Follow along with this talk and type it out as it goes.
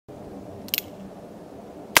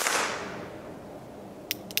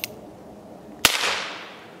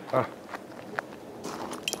Ah.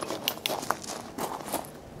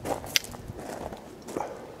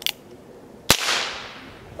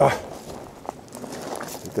 Ah.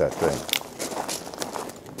 Look at that thing.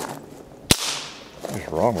 What's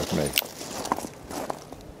wrong with me?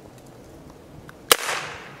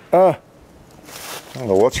 I don't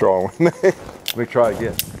know what's wrong with me. Let me try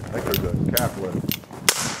again. I think there's a cap left.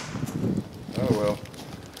 Oh well.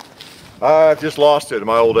 I've just lost it in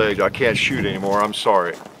my old age. I can't shoot anymore. I'm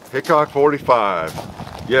sorry. Hickok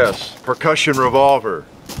 45. Yes, percussion revolver.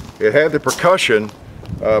 It had the percussion,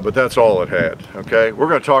 but that's all it had. Okay, we're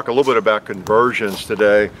going to talk a little bit about conversions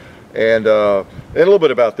today, and a little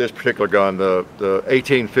bit about this particular gun, the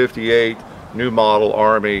 1858 new model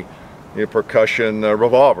Army percussion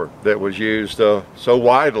revolver that was used so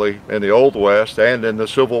widely in the Old West and in the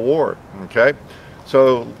Civil War. Okay,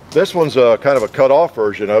 so this one's kind of a cut-off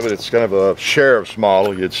version of it. It's kind of a sheriff's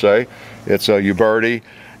model, you'd say. It's a Uberti,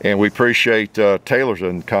 and we appreciate Taylor's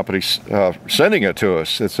and Company sending it to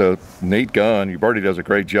us. It's a neat gun. Uberti does a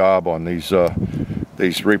great job on these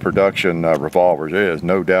reproduction revolvers. There is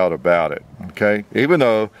no doubt about it. Okay, even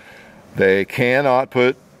though they cannot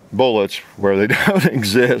put bullets where they don't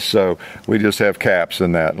exist, so we just have caps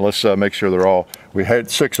in that. And let's make sure they're all, we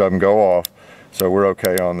had 6 of them go off, so we're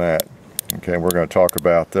okay on that. Okay, we're going to talk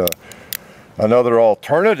about another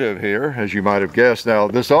alternative here, as you might have guessed. Now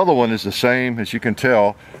this other one is the same, as you can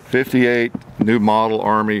tell, 58 new model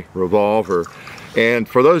Army revolver. And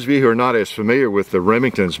for those of you who are not as familiar with the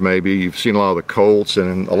Remingtons, maybe you've seen a lot of the Colts,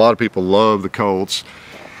 and a lot of people love the Colts.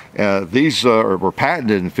 These were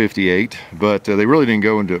patented in 58, but they really didn't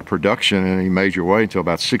go into production in any major way until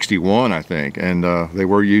about 61, I think. And they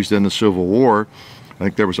were used in the Civil War. I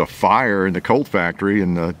think there was a fire in the Colt factory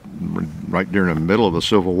right during the middle of the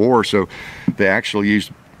Civil War, so they actually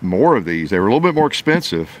used more of these. They were a little bit more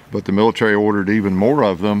expensive, but the military ordered even more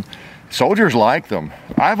of them. Soldiers like them.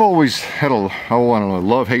 I've always had a, I don't know,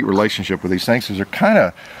 love-hate relationship with these things because they're kind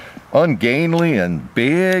of ungainly and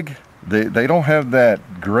big. They don't have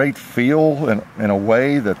that great feel in a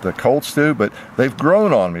way that the Colts do, but they've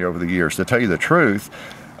grown on me over the years, to tell you the truth.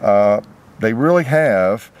 They really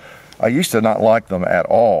have. I used to not like them at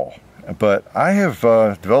all, but I have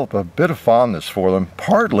developed a bit of fondness for them,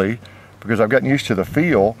 partly because I've gotten used to the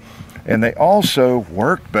feel, and they also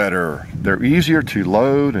work better. They're easier to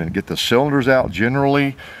load and get the cylinders out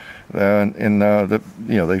generally. They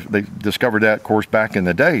discovered that, of course, back in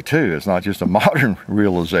the day too. It's not just a modern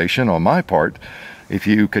realization on my part. If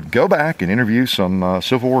you could go back and interview some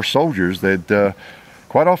Civil War soldiers,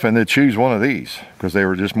 quite often they'd choose one of these because they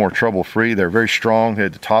were just more trouble-free. They're very strong. They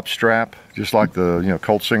had the top strap, just like the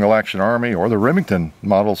Colt Single Action Army or the Remington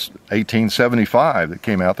models 1875 that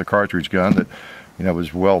came out, the cartridge gun that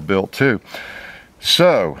was well built too.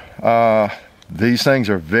 So these things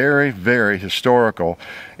are very, very historical,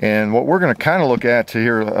 and what we're going to kind of look at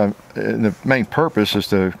here, the main purpose is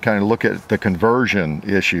to kind of look at the conversion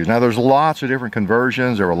issues. Now there's lots of different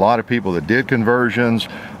conversions. There are a lot of people that did conversions.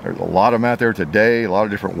 There's a lot of them out there today, a lot of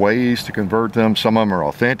different ways to convert them. Some of them are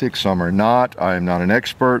authentic, some are not. I am not an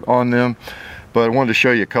expert on them, but I wanted to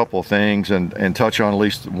show you a couple of things and touch on at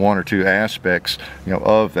least 1 or 2 aspects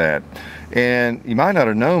of that. And you might not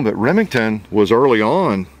have known, but Remington was early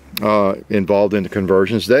on involved in the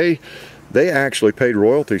conversions. They actually paid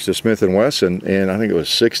royalties to Smith & Wesson, and I think it was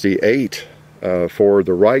 68 for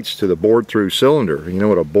the rights to the bored through cylinder. You know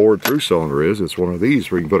what a bored through cylinder is? It's one of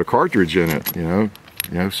these where you can put a cartridge in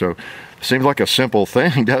it, so it seems like a simple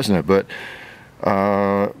thing, doesn't it? But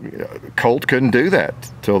Colt couldn't do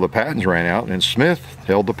that till the patents ran out, and Smith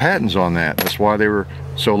held the patents on that. That's why they were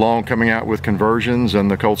so long coming out with conversions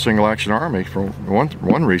and the Colt Single Action Army. For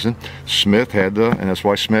one reason, Smith had and that's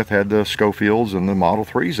why Smith had the Schofields and the Model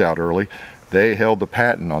 3s out early. They held the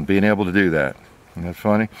patent on being able to do that. Isn't that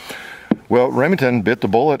funny? Well, Remington bit the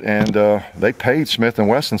bullet, and they paid Smith &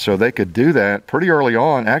 Wesson so they could do that pretty early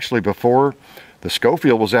on, actually before the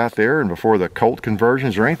Schofield was out there and before the Colt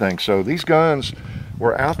conversions or anything. So these guns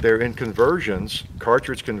were out there in conversions,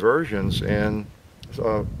 cartridge conversions, in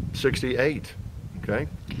 68. Okay,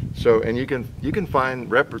 so and you can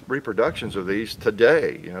find reproductions of these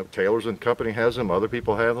today. Taylor's and Company has them, other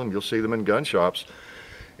people have them. You'll see them in gun shops,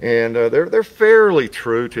 and they're fairly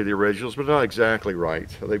true to the originals, but not exactly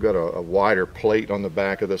right. They've got a wider plate on the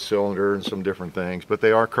back of the cylinder and some different things, but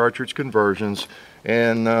they are cartridge conversions,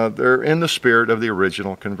 and they're in the spirit of the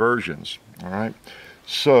original conversions. All right,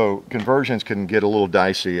 So conversions can get a little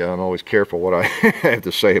dicey. I'm always careful what I have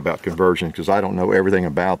to say about conversions because I don't know everything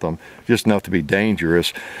about them, just enough to be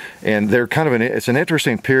dangerous. And they're kind of it's an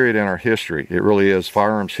interesting period in our history. It really is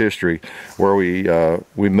firearms history, where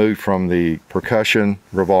we moved from the percussion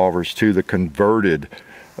revolvers to the converted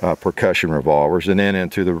percussion revolvers, and then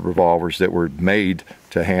into the revolvers that were made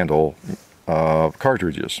to handle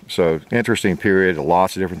cartridges. So interesting period,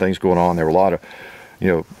 lots of different things going on. There were a lot of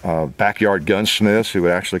backyard gunsmiths who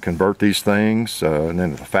would actually convert these things, and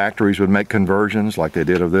then the factories would make conversions like they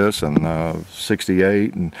did of this in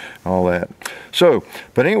 '68 and all that. So,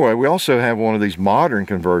 but anyway, we also have one of these modern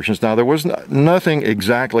conversions. Now, there was nothing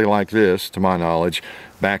exactly like this, to my knowledge,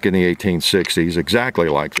 back in the 1860s, exactly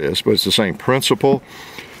like this, but it's the same principle.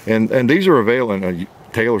 And these are available.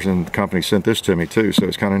 Taylor's and Company sent this to me too, so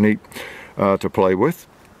it's kind of neat to play with.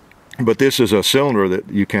 But this is a cylinder that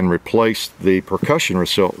you can replace the percussion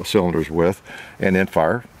cylinders with and then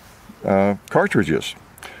fire cartridges.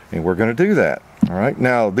 And we're going to do that. All right.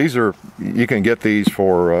 Now, these are, you can get these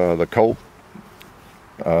for the Colt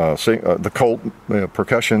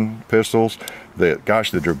percussion pistols,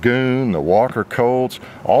 the Dragoon, the Walker Colts,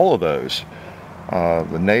 all of those.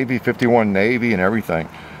 The Navy, 51 Navy and everything.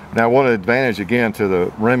 Now, one advantage again to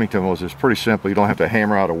the Remington was it's pretty simple. You don't have to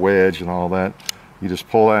hammer out a wedge and all that. You just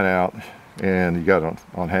pull that out, and you got it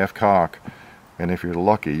on half cock, and if you're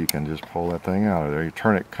lucky, you can just pull that thing out of there. You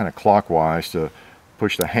turn it kind of clockwise to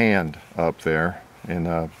push the hand up there,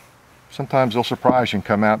 and sometimes they'll surprise you and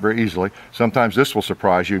come out very easily. Sometimes this will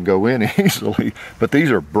surprise you and go in easily, but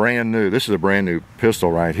these are brand new. This is a brand new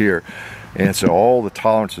pistol right here, and so all the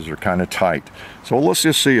tolerances are kind of tight. So let's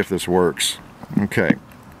just see if this works. Okay,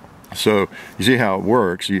 so you see how it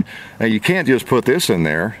works. Now you can't just put this in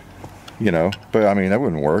there, but I mean, that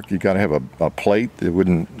wouldn't work. You got to have a plate that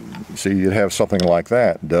wouldn't, see, you'd have something like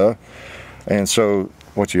that, duh. And so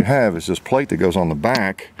what you have is this plate that goes on the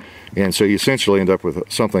back, and so you essentially end up with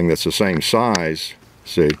something that's the same size,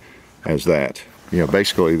 see, as that.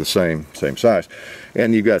 Basically the same size.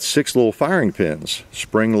 And you've got 6 little firing pins,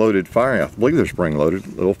 spring-loaded firing, I believe they're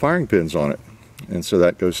spring-loaded little firing pins on it. And so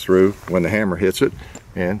that goes through when the hammer hits it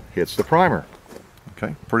and hits the primer.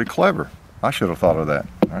 Okay, pretty clever. I should have thought of that.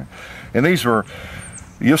 All right. And these were,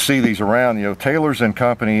 you'll see these around, Taylor's and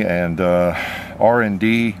Company and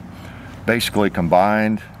R&D basically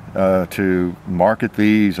combined to market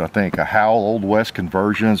these. I think a Howell Old West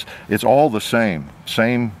conversions. It's all the same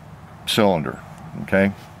cylinder,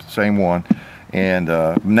 okay, same one. And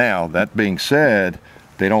now, that being said,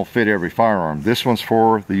 they don't fit every firearm. This one's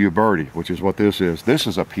for the Uberti, which is what this is. This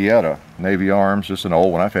is a Pieta, Navy Arms, just an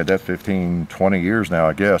old one. I've had that 15, 20 years now,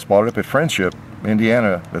 I guess. Bought it up at Friendship,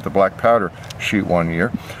 Indiana, at the Black Powder shoot one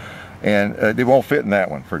year. And it won't fit in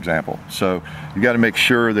that one, for example. So you got to make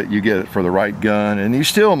sure that you get it for the right gun, and you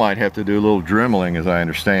still might have to do a little dremeling, as I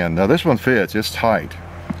understand. Now this one fits, it's tight.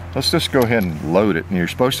 Let's just go ahead and load it. And you're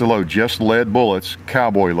supposed to load just lead bullets,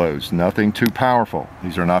 cowboy loads, nothing too powerful.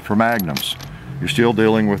 These are not for magnums. You're still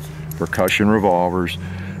dealing with percussion revolvers,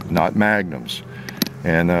 not magnums.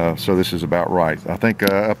 And so this is about right. I think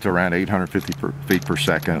up to around 850 feet per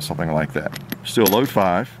second, something like that. Still load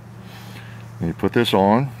 5. And you put this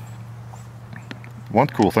on. One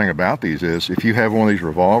cool thing about these is if you have one of these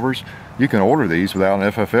revolvers, you can order these without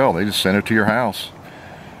an FFL. They just send it to your house.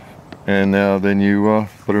 And then you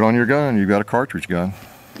put it on your gun. You've got a cartridge gun.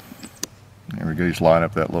 There we go. Just line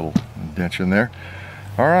up that little dent in there.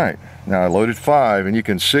 All right. Now I loaded 5, and you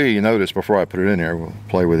can see, you notice before I put it in there, we'll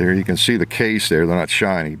play with it here, you can see the case there. They're not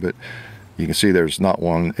shiny, but you can see there's not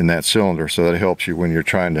one in that cylinder, so that helps you when you're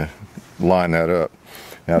trying to line that up.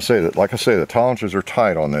 Now like I say, the tolerances are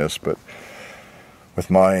tight on this, but with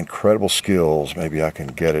my incredible skills, maybe I can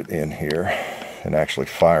get it in here and actually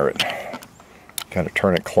fire it. Kind of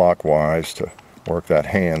turn it clockwise to work that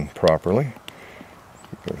hand properly.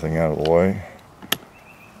 Keep everything out of the way.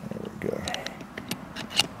 There we go.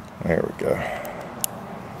 There we go.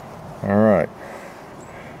 All right.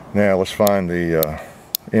 Now let's find the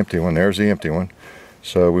empty one. There's the empty one.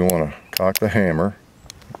 So we want to cock the hammer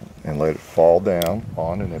and let it fall down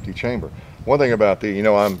on an empty chamber. One thing about the,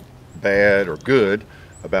 I'm bad or good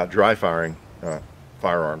about dry firing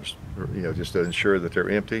firearms, just to ensure that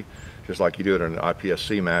they're empty, just like you do it in an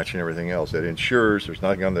IPSC match and everything else. It ensures there's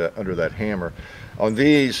nothing under that hammer. On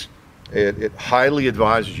these, it highly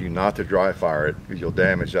advises you not to dry fire it because you'll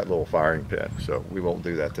damage that little firing pin. So we won't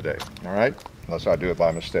do that today, all right? Unless I do it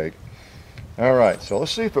by mistake. All right, so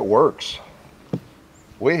let's see if it works.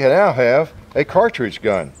 We now have a cartridge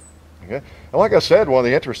gun. Okay? And like I said, one of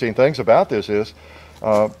the interesting things about this is,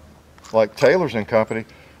 like Taylor's and Company,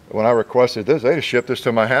 when I requested this, they just shipped this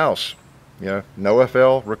to my house. You know, no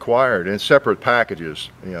FL required, in separate packages.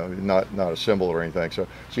 You know, not assembled or anything. So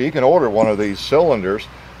you can order one of these cylinders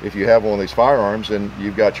if you have one of these firearms, and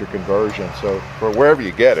you've got your conversion. So for wherever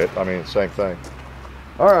you get it, I mean, same thing.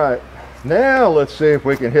 All right, now let's see if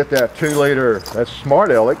we can hit that 2-liter. That's Smart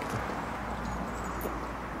Aleck.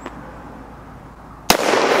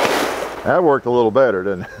 That worked a little better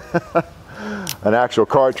than an actual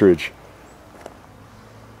cartridge.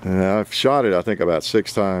 And I've shot it, I think, about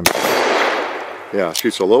 6 times. Yeah,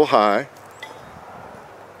 shoots a little high.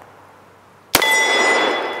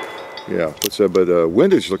 Yeah, but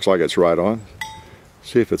windage looks like it's right on.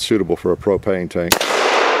 See if it's suitable for a propane tank.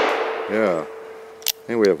 Yeah,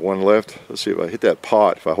 and we have one left. Let's see if I hit that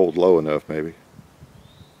pot, if I hold low enough, maybe.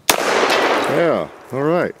 Yeah, all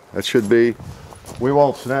right. That should be. We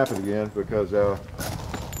won't snap it again because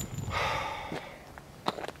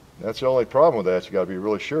that's the only problem with that. You got to be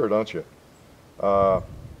really sure, don't you? Well,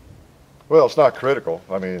 it's not critical.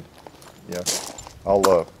 I mean, yeah,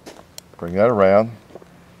 I'll bring that around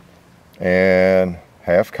and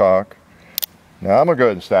half cock. Now I'm gonna go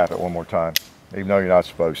ahead and snap it one more time, even though you're not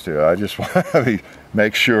supposed to. I just want to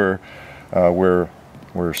make sure we're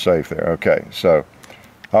safe there. Okay, so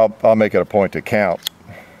I'll make it a point to count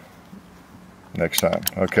next time.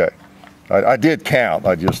 Okay, I did count.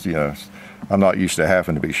 I just, you know, I'm not used to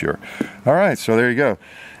having to be sure. All right, so there you go.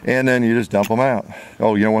 And then you just dump them out.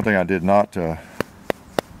 Oh, you know, one thing I did not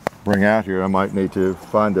bring out here, I might need to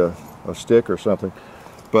find a stick or something.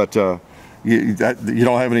 But you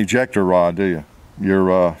don't have an ejector rod, do you?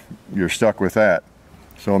 You're stuck with that.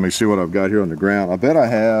 So let me see what I've got here on the ground. I bet I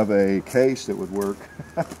have a case that would work.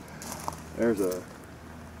 There's a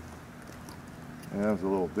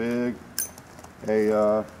little big.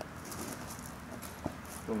 Don't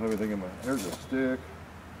have anything in my. Here's a stick.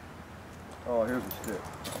 Oh, here's a stick.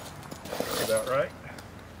 Is that right?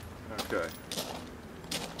 Okay.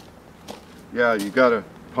 Yeah, you got to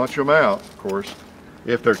punch them out, of course,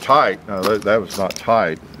 if they're tight. No, that was not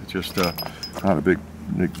tight. It's just not a big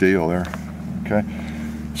deal there. Okay.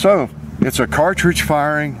 So it's a cartridge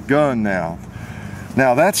firing gun now.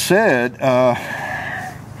 Now that said,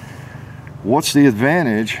 what's the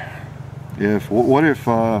advantage? What if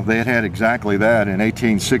they had exactly that in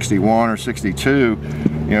 1861 or 62?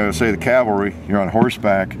 You know, say the cavalry, you're on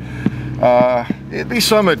horseback. It'd be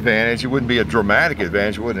some advantage. It wouldn't be a dramatic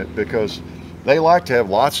advantage, wouldn't it? Because they like to have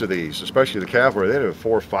lots of these, especially the cavalry. They'd have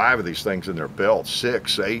 4 or 5 of these things in their belt,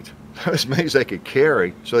 6, 8, as many as they could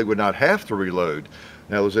carry, so they would not have to reload.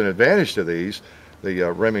 Now, there's an advantage to these,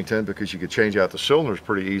 the Remington, because you could change out the cylinders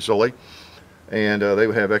pretty easily, and they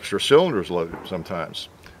would have extra cylinders loaded sometimes.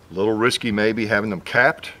 A little risky maybe having them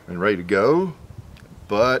capped and ready to go,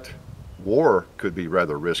 but war could be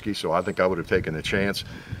rather risky, so I think I would have taken the chance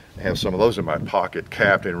and have some of those in my pocket,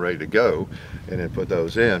 capped and ready to go, and then put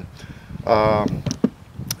those in. So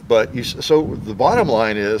the bottom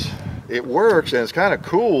line is, it works and it's kind of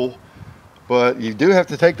cool, but you do have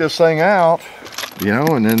to take this thing out, you know,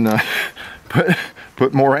 and then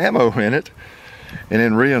put more ammo in it, and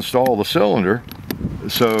then reinstall the cylinder.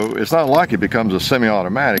 So it's not like it becomes a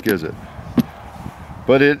semi-automatic, is it?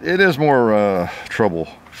 But it is more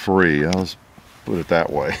trouble-free. Let's put it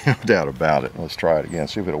that way. No doubt about it. Let's try it again,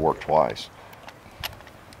 see if it'll work twice.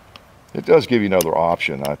 It does give you another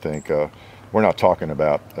option, I think. We're not talking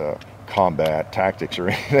about combat tactics or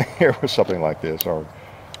anything here with something like this, or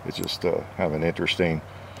it's just kind of an interesting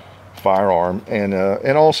firearm, and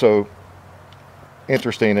also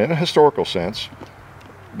interesting in a historical sense,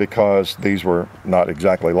 because these were not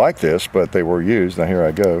exactly like this, but they were used. Now here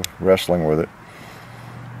I go, wrestling with it.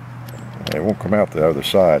 It won't come out the other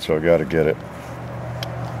side, so I got to get it.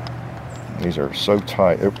 These are so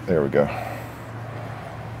tight. Oh, there we go.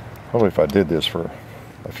 Probably if I did this for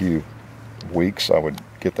a few weeks, I would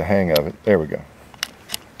get the hang of it. There we go.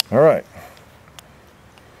 All right.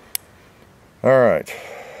 All right.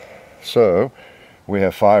 So we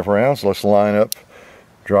have 5 rounds. Let's line up,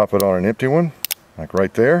 drop it on an empty one, like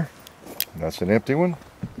right there. That's an empty one.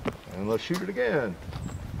 And let's shoot it again.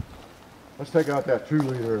 Let's take out that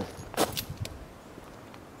 2-liter.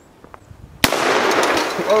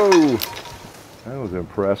 Oh, that was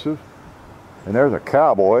impressive. And there's a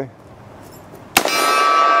cowboy.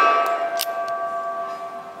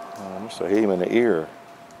 I must have hit him in the ear.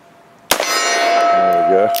 There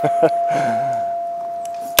we go.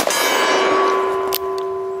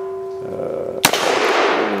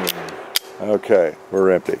 Okay,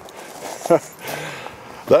 we're empty.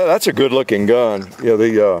 That's a good-looking gun. You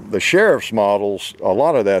know, the sheriff's models, a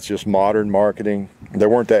lot of that's just modern marketing. There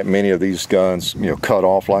weren't that many of these guns, you know, cut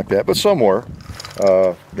off like that, but some were.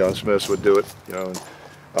 Gunsmiths would do it, you know.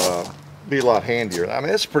 be a lot handier. I mean,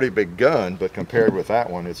 it's a pretty big gun, but compared with that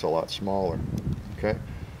one, it's a lot smaller. Okay,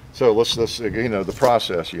 so let's you know, the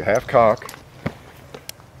process. You have cock.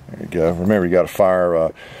 There you go. Remember, you got to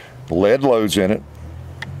fire lead loads in it.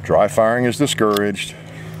 Dry firing is discouraged,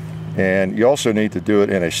 and you also need to do it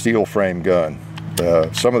in a steel frame gun.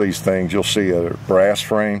 Some of these things you'll see a brass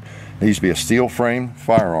frame. It needs to be a steel frame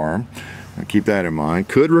firearm. Keep that in mind.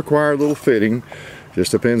 Could require a little fitting.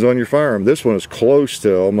 Just depends on your firearm. This one is close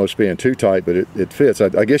to almost being too tight, but it fits.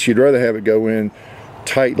 I guess you'd rather have it go in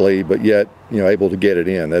tightly, but yet, you know, able to get it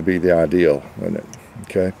in. That'd be the ideal, wouldn't it?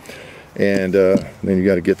 Okay. And then you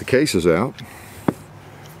got to get the cases out.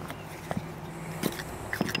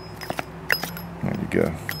 There you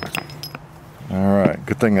go. All right.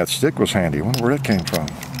 Good thing that stick was handy. I wonder where that came from.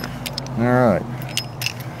 All right.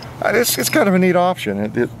 It's kind of a neat option.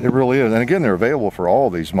 It really is. And again, they're available for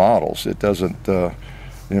all these models. It doesn't, no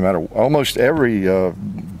matter, almost every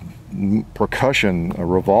percussion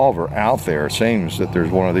revolver out there, it seems that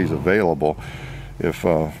there's one of these available if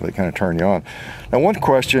they kind of turn you on. Now, one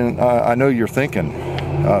question I know you're thinking,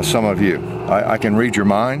 some of you, I can read your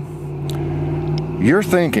mind. You're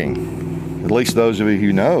thinking, at least those of you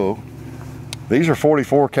who know, these are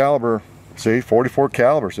 44 caliber. See, 44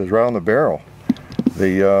 caliber says right on the barrel.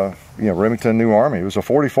 The you know, Remington New Army was a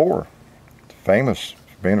 44, famous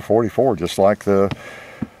being a 44, just like the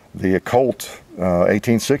Colt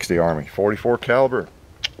 1860 Army, 44 caliber.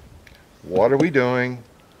 What are we doing?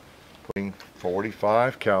 Putting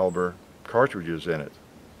 45 caliber cartridges in it.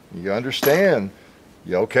 You understand?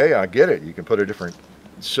 Yeah, okay, I get it. You can put a different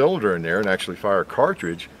cylinder in there and actually fire a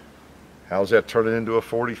cartridge. How's that turn it into a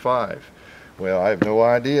 45? Well, I have no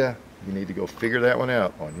idea. You need to go figure that one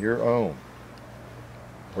out on your own.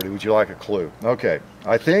 Or would you like a clue? Okay,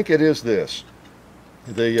 I think it is this.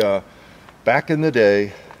 Back in the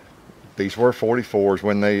day, these were 44s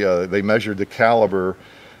when they measured the caliber.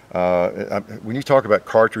 When you talk about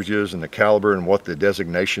cartridges and the caliber and what the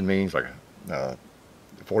designation means, like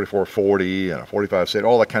 4440 and a 45 set,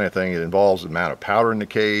 all that kind of thing, it involves the amount of powder in the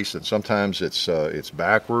case, and sometimes it's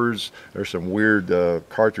backwards. There's some weird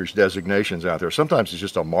cartridge designations out there. Sometimes it's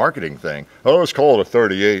just a marketing thing. Oh, let's call it a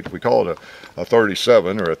 38. If we call it a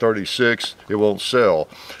 37 or a 36, it won't sell.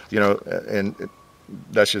 You know, and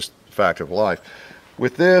that's just a fact of life.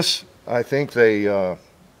 With this, I think they,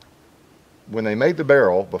 when they made the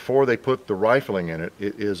barrel, before they put the rifling in it,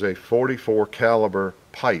 it is a 44 caliber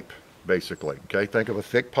pipe. Basically, okay, think of a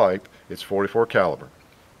thick pipe, it's 44 caliber.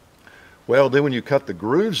 Well, then when you cut the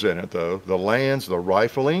grooves in it, though, the lands, the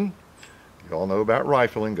rifling, you all know about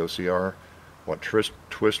rifling, go see our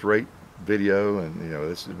twist rate video, and you know,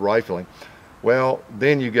 this is rifling. Well,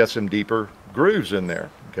 then you get some deeper grooves in there,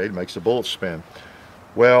 okay, it makes the bullets spin.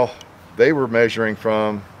 Well, they were measuring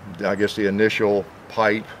from, I guess, the initial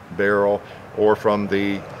pipe barrel, or from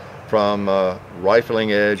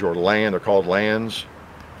rifling edge or land, they're called lands.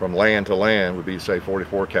 From land to land would be, say,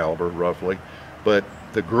 44 caliber roughly, but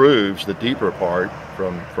the grooves, the deeper part,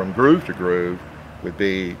 from groove to groove, would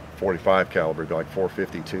be 45 caliber, like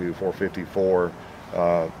 452, 454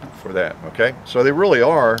 for that. Okay, so they really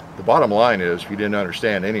are. The bottom line is, if you didn't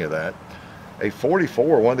understand any of that, a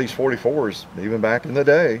 44, one of these 44s, even back in the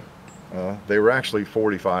day, they were actually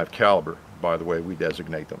 45 caliber. By the way, we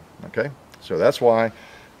designate them. Okay, so that's why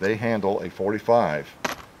they handle a 45.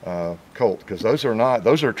 Colt, because those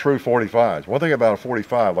are true 45s. One thing about a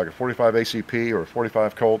 45, like a 45 ACP or a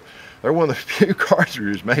 45 Colt, they're one of the few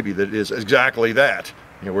cartridges maybe that is exactly that.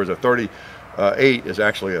 You know, whereas a 38 is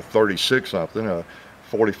actually a 36 something. A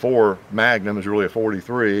 44 Magnum is really a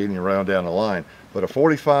 43, and you round down the line. But a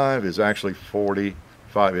 45 is actually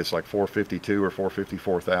 45. It's like 452 or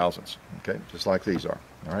 454 thousandths. Okay, just like these are.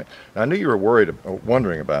 All right. Now, I knew you were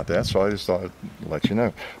wondering about that, so I just thought I'd let you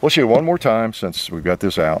know. Let's shoot it one more time since we've got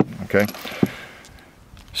this out. Okay.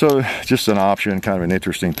 So, just an option, kind of an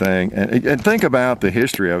interesting thing, and think about the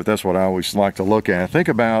history of it. That's what I always like to look at. Think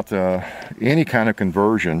about any kind of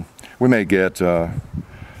conversion. We may get, you know,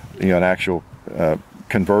 an actual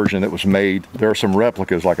conversion that was made. There are some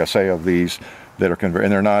replicas, like I say, of these that are converted,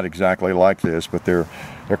 and they're not exactly like this, but they're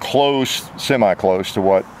close, semi-close to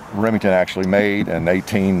what Remington actually made in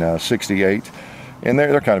 1868, and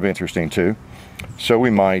they're kind of interesting too. So we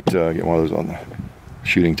might get one of those on the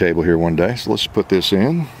shooting table here one day. So let's put this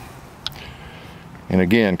in, and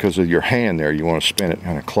again, because of your hand there, you want to spin it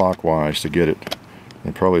kind of clockwise to get it,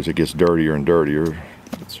 and probably as it gets dirtier and dirtier,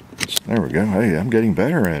 there we go. Hey, I'm getting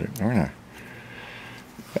better at it, aren't I?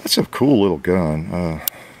 That's a cool little gun.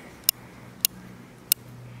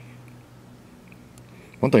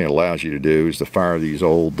 One thing it allows you to do is to fire these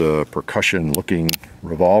old percussion looking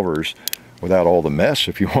revolvers without all the mess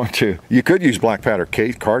if you want to. You could use black powder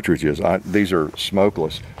cartridges. These are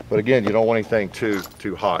smokeless, but again, you don't want anything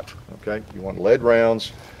too hot. Okay, you want lead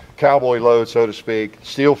rounds, cowboy load, so to speak,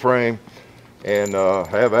 steel frame, and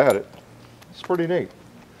have at it. It's pretty neat.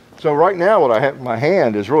 So right now, what I have in my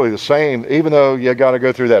hand is really the same, even though you got to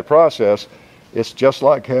go through that process. It's just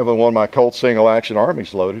like having one of my Colt single action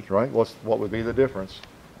Armies loaded, right? What would be the difference?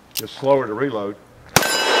 Just slower to reload.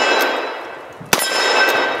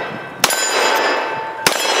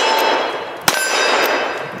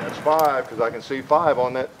 That's 5 because I can see 5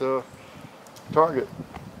 on that target.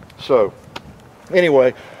 So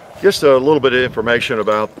anyway, just a little bit of information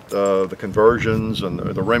about the conversions and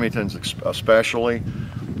the Remingtons especially,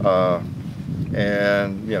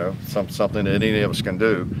 and you know, something that any of us can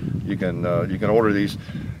do. You can order these.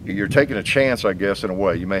 You're taking a chance, I guess, in a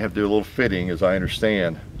way. You may have to do a little fitting, as I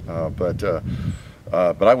understand, but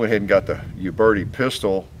I went ahead and got the Uberti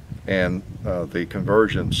pistol and the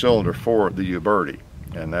conversion cylinder for the Uberti,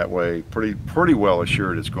 and that way, pretty well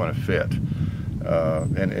assured it's going to fit,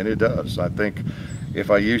 and it does. I think if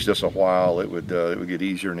I used this a while, it would get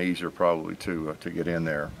easier and easier probably to get in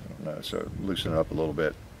there, so loosen it up a little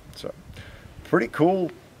bit. So pretty cool.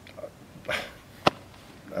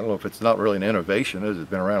 I don't know if it's not really an innovation, it's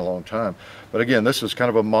been around a long time. But again, this is kind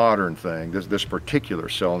of a modern thing, this particular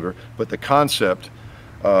cylinder, but the concept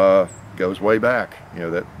goes way back. You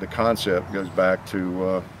know, that the concept goes back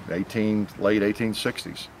to late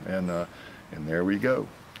 1860s, and there we go.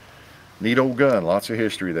 Neat old gun, lots of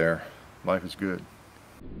history there. Life is good.